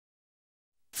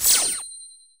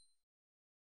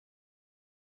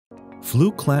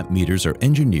Fluke clamp meters are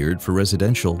engineered for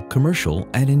residential, commercial,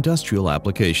 and industrial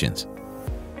applications.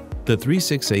 The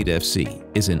 368FC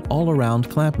is an all-around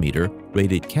clamp meter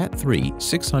rated Cat 3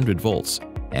 600 volts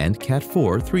and Cat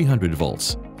 4 300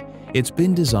 volts. It's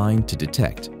been designed to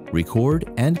detect,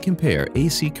 record, and compare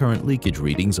AC current leakage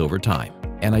readings over time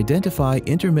and identify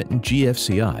intermittent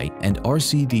GFCI and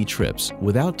RCD trips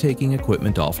without taking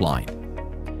equipment offline.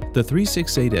 The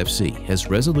 368FC has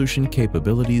resolution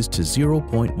capabilities to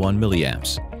 0.1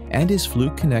 milliamps and is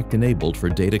Fluke Connect enabled for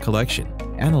data collection,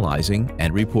 analyzing,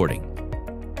 and reporting.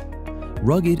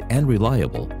 Rugged and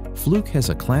reliable, Fluke has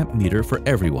a clamp meter for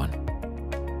everyone.